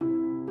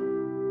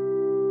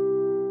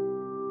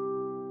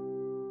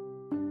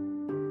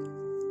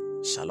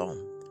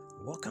Shalom.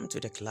 Welcome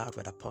to the Cloud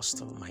with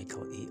Apostle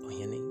Michael A.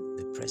 Ohiene,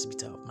 the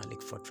presbyter of Malik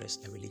Fortress,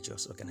 a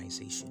religious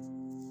organization.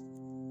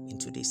 In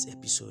today's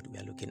episode, we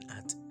are looking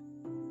at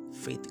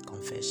faith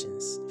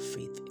confessions.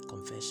 Faith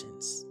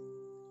confessions.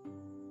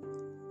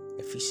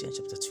 Ephesians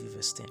chapter 2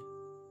 verse 10.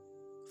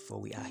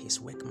 For we are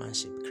his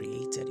workmanship,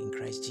 created in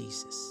Christ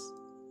Jesus,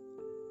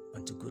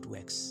 unto good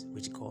works,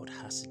 which God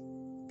has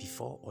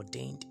before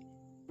ordained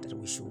that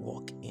we should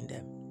walk in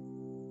them.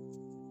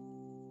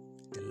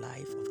 The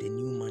life of the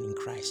new man in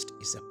Christ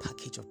is a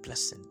package of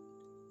blessing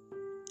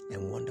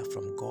and wonder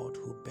from God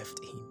who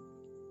birthed him.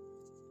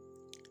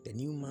 The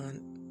new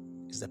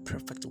man is the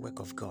perfect work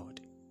of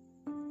God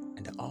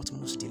and the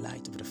utmost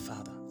delight of the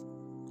Father.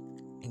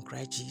 In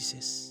Christ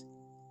Jesus,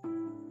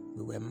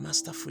 we were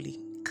masterfully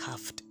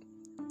carved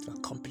to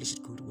accomplish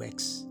good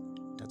works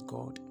that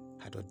God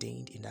had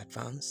ordained in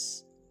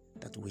advance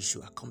that we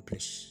should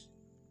accomplish.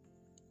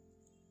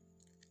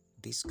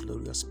 This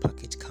glorious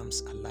package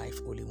comes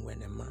alive only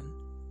when a man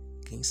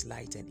gains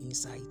light and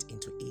insight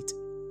into it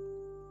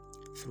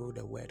through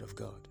the Word of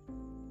God.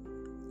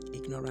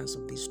 Ignorance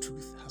of this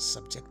truth has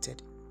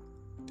subjected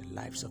the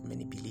lives of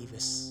many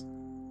believers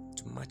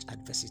to much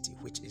adversity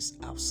which is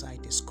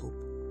outside the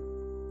scope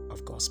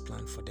of God's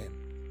plan for them.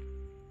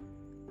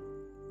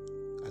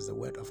 As the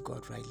Word of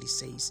God rightly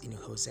says in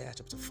Hosea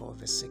chapter 4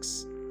 verse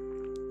 6,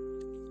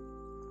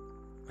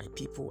 my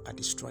people are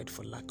destroyed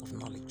for lack of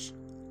knowledge.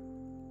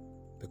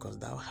 Because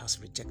thou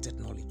hast rejected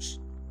knowledge,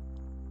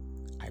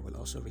 I will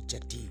also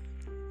reject thee,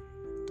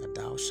 that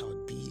thou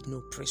shalt be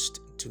no priest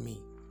to me,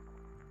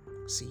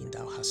 seeing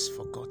thou hast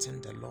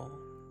forgotten the law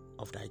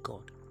of thy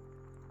God.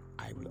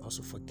 I will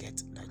also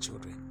forget thy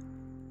children.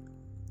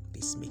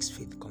 This makes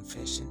faith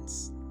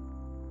confessions,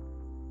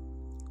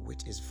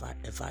 which is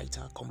a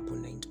vital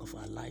component of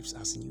our lives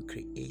as new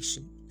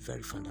creation,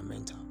 very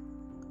fundamental.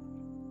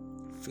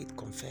 Faith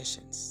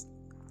confessions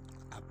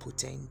are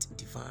potent,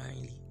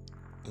 divinely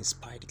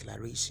inspired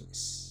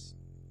declarations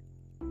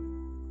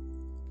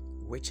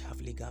which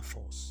have legal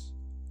force,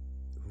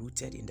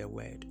 rooted in the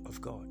Word of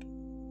God.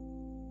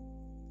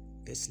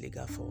 This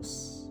legal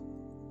force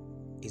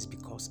is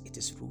because it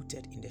is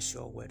rooted in the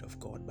sure Word of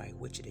God by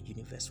which the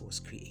universe was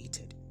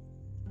created,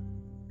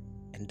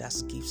 and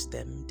thus gives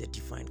them the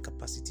divine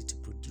capacity to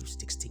produce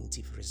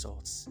distinctive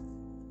results.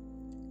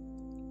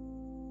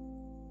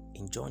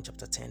 In John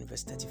chapter 10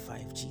 verse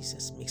 35,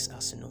 Jesus makes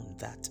us know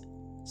that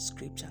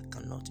Scripture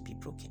cannot be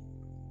broken.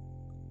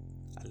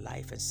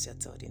 Alive and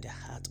settled in the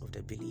heart of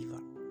the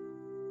believer,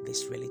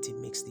 this reality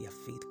makes their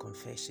faith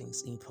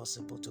confessions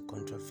impossible to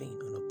contravene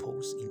or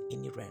oppose in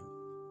any realm.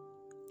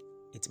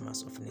 It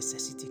must of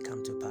necessity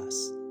come to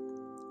pass.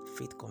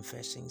 Faith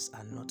confessions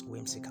are not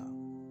whimsical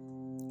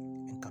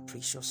and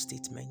capricious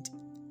statements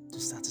to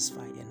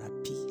satisfy and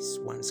appease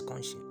one's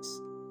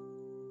conscience.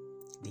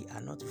 They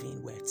are not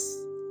vain words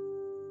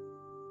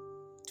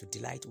to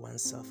delight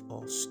oneself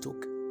or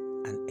stoke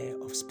an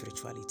air of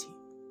spirituality.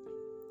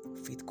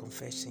 Faith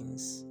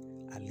confessions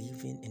are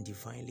living and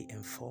divinely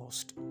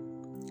enforced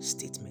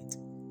statements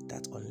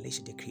that unleash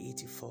the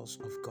creative force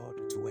of God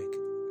to work.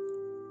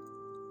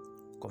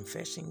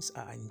 Confessions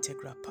are an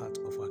integral part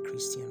of our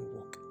Christian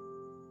walk,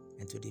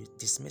 and to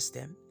dismiss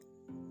them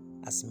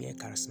as mere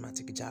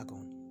charismatic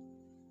jargon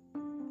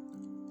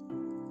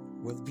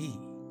will be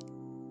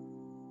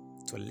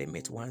to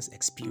limit one's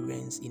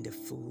experience in the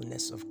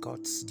fullness of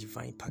God's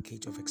divine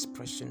package of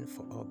expression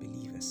for all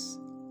believers.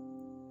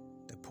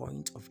 The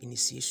point of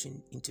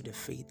initiation into the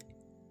faith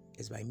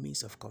is by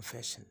means of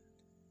confession,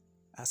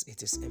 as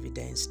it is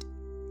evidenced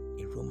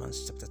in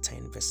Romans chapter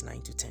 10 verse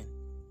 9 to 10,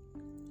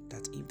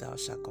 that if thou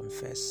shalt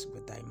confess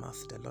with thy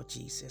mouth the Lord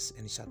Jesus,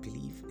 and shalt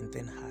believe in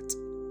thine heart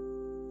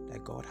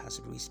that God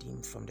has raised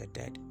him from the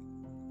dead,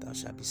 thou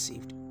shalt be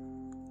saved.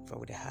 For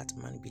with the heart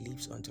man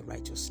believes unto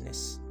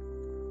righteousness,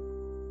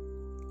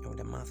 and with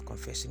the mouth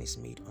confession is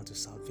made unto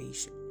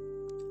salvation.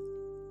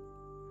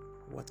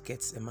 What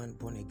gets a man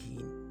born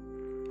again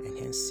and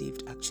hence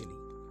saved actually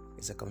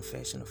is a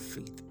confession of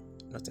faith,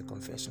 not a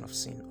confession of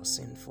sin or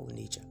sinful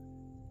nature.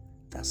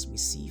 Thus we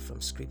see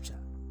from Scripture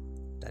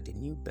that the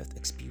new birth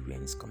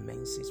experience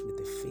commences with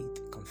the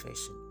faith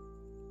confession.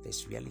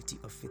 This reality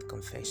of faith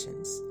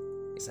confessions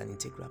is an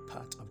integral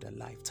part of the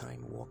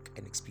lifetime walk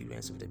and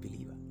experience of the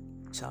believer.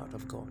 Child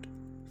of God,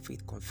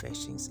 faith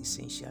confessions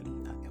essentially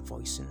are a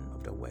voicing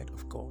of the Word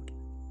of God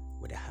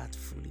with a heart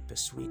fully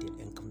persuaded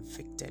and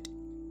convicted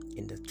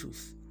in the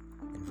truth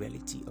and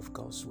reality of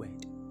God's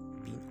Word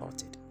being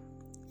uttered.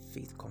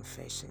 Faith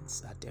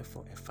confessions are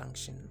therefore a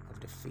function of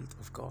the faith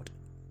of God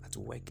at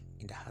work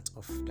in the heart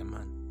of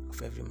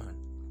every man.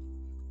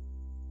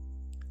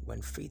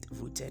 When faith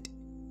rooted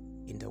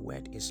in the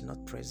Word is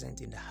not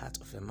present in the heart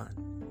of a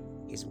man,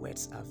 his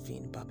words are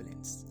vain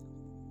babblings,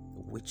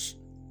 which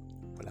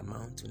will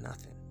amount to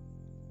nothing.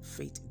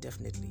 Faith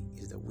definitely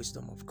is the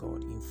wisdom of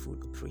God in full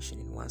operation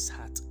in one's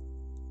heart,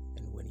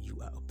 and when you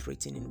are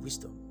operating in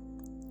wisdom,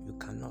 you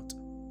cannot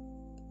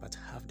but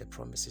have the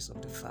promises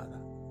of the Father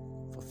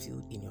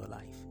fulfilled in your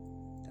life.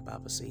 The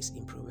Bible says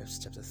in Proverbs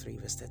chapter 3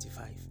 verse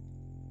 35,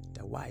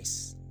 the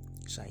wise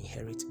shall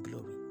inherit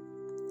glory.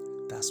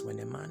 Thus, when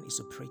a man is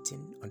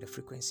operating on the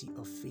frequency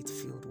of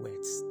faith-filled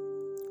words,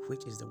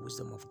 which is the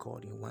wisdom of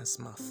God in one's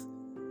mouth,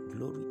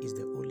 glory is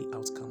the only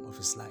outcome of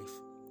his life.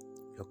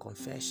 Your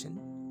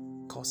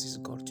confession causes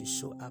God to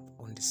show up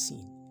on the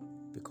scene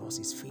because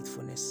his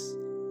faithfulness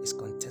is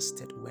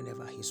contested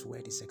whenever his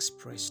word is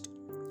expressed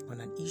on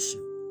an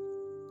issue.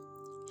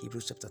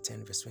 Hebrews chapter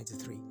 10 verse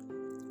 23.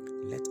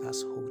 Let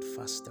us hold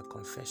fast the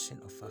confession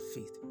of our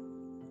faith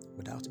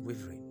without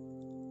wavering,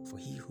 for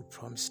he who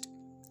promised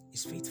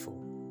is faithful.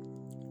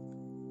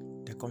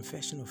 The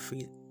confession of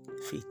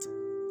faith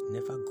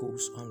never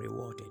goes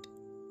unrewarded,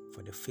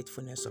 for the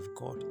faithfulness of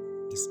God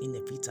is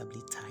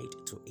inevitably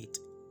tied to it.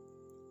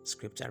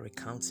 Scripture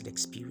recounts the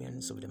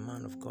experience of the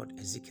man of God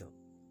Ezekiel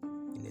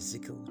in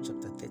Ezekiel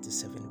chapter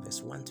 37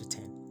 verse 1 to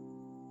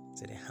 10.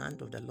 So the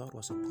hand of the Lord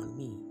was upon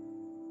me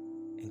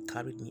and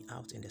carried me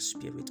out in the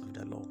spirit of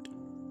the Lord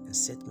and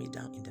set me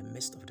down in the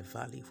midst of the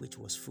valley which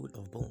was full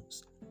of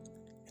bones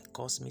and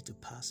caused me to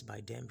pass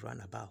by them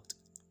round about.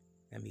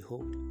 And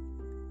behold,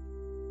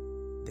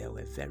 there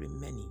were very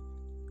many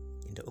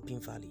in the open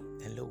valley,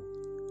 and lo,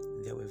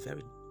 they were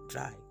very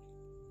dry.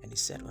 And he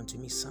said unto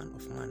me, Son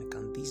of man,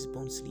 can these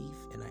bones live?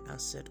 And I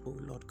answered, O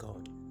Lord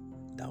God,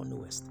 thou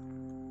knowest.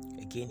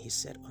 Again he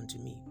said unto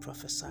me,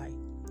 Prophesy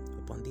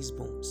upon these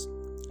bones,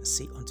 and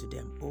say unto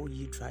them, O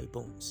ye dry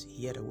bones,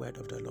 hear the word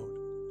of the Lord.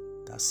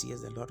 Thus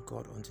saith the Lord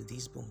God unto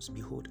these bones,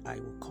 Behold, I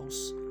will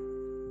cause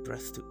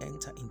breath to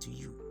enter into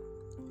you,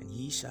 and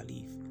ye shall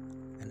live.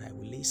 And I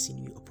will lay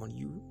sinew upon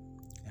you,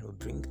 and will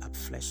bring up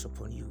flesh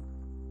upon you,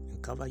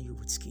 and cover you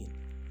with skin,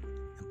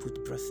 and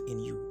put breath in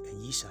you,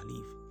 and ye shall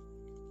live.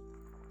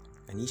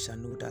 And ye shall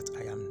know that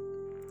I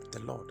am the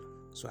Lord.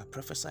 So I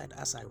prophesied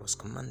as I was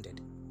commanded.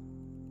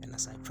 And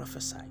as I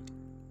prophesied,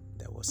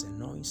 there was a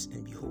noise,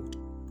 and behold,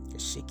 a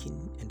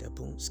shaking, and the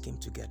bones came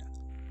together,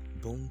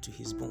 bone to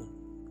his bone.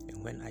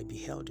 And when I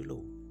beheld,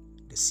 lo,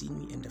 the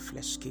sinew and the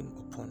flesh came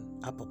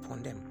up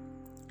upon them,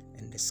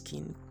 and the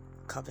skin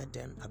covered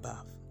them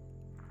above,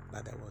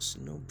 but there was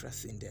no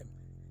breath in them.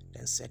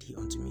 Then said he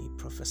unto me,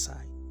 Prophesy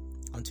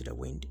unto the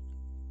wind,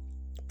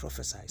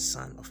 prophesy,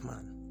 Son of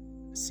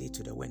man, say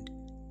to the wind,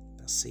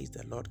 Thus says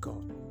the Lord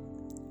God,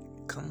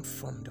 Come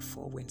from the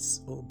four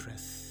winds, O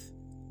breath,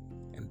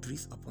 and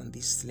breathe upon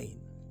these slain,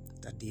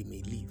 that they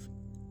may live.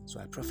 So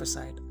I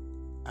prophesied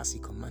as he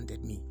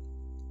commanded me,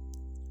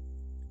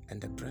 and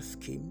the breath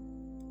came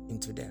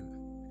into them,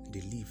 and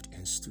they lived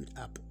and stood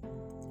up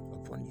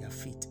upon their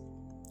feet,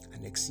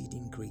 an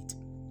exceeding great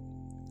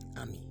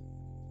army.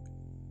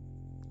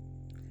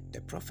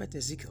 The prophet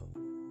Ezekiel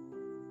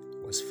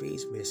was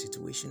faced with a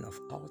situation of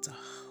utter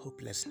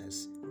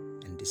hopelessness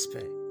and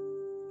despair,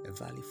 a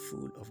valley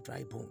full of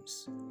dry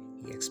bones.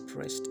 He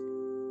expressed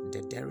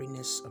the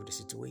daringness of the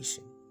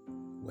situation.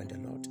 When the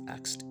Lord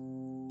asked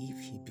if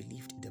he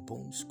believed the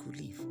bones could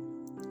live,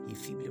 he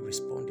feebly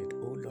responded,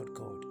 O Lord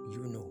God,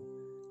 you know.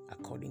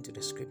 According to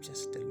the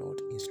scriptures, the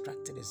Lord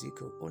instructed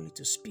Ezekiel only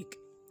to speak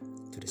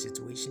to the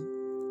situation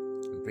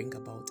and bring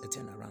about a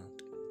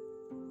turnaround.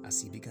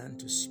 As he began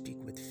to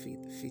speak with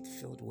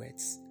faith-filled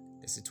words,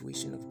 the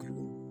situation of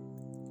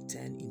gloom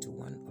turned into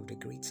one of the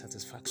great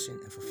satisfaction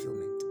and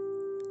fulfillment.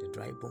 The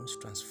dry bones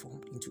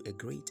transformed into a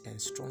great and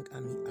strong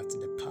army after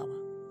the power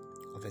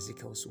of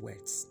Ezekiel's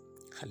words.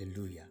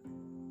 Hallelujah.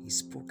 He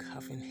spoke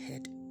having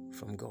heard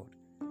from God.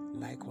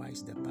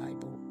 Likewise, the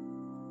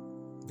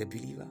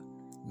believer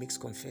makes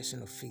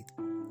confession of faith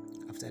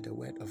after the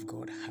word of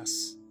God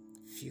has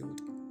filled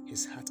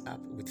his heart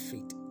up with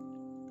faith.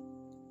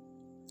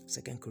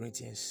 2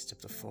 Corinthians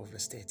chapter 4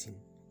 verse 13.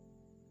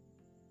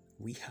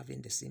 We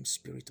having the same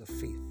spirit of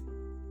faith,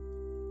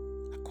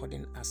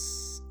 according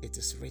as it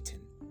is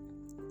written,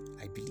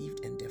 I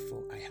believed and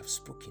therefore I have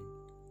spoken.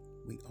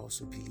 We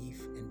also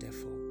believe and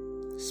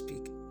therefore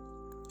speak.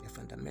 A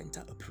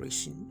fundamental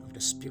operation of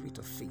the spirit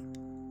of faith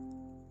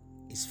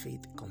is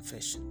faith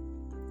confession.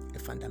 A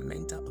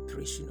fundamental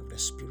operation of the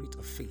spirit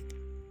of faith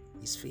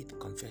is faith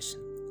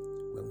confession.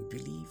 When we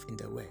believe in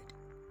the word,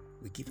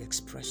 we give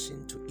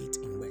expression to it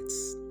in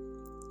words.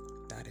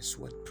 That is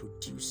what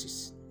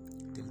produces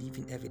the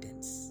living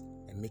evidence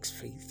and makes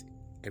faith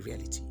a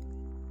reality.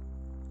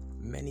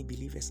 Many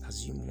believers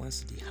assume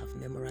once they have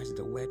memorized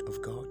the word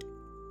of God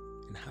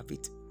and have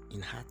it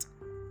in heart,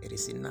 it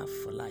is enough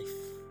for life.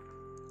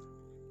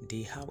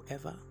 They,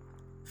 however,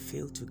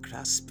 fail to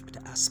grasp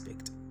the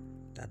aspect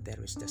that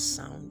there is the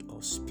sound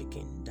or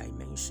speaking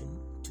dimension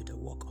to the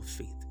work of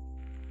faith.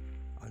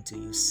 Until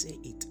you say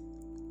it,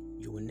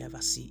 you will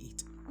never see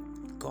it.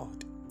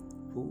 God,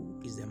 who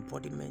is the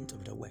embodiment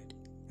of the word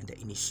and the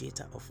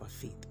initiator of our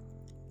faith,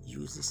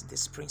 uses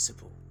this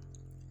principle.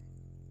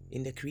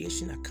 In the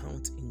creation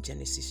account in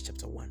Genesis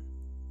chapter 1,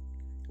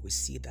 we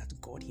see that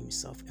God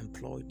himself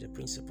employed the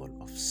principle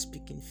of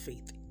speaking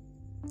faith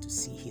to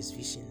see his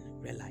vision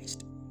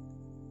realized.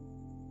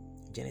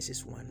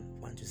 Genesis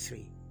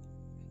 1:1-3.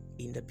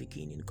 In the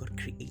beginning, God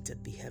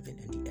created the heaven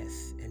and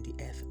the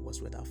earth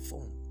was without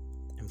form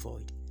and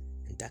void,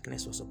 and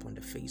darkness was upon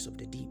the face of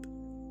the deep,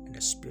 and the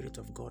the Spirit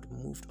of God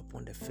moved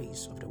upon the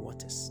face of the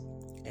waters.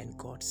 And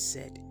God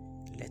said,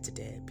 "Let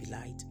there be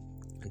light,"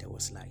 and there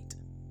was light.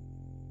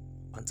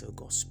 Until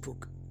God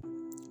spoke,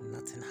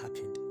 nothing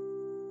happened.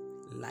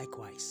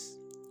 Likewise,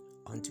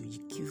 until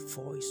you give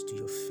voice to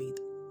your faith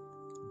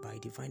by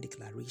divine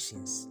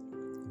declarations,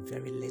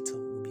 very little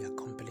will be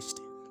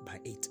accomplished by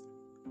it.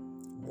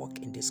 Walk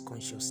in this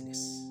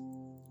consciousness.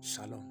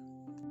 Shalom.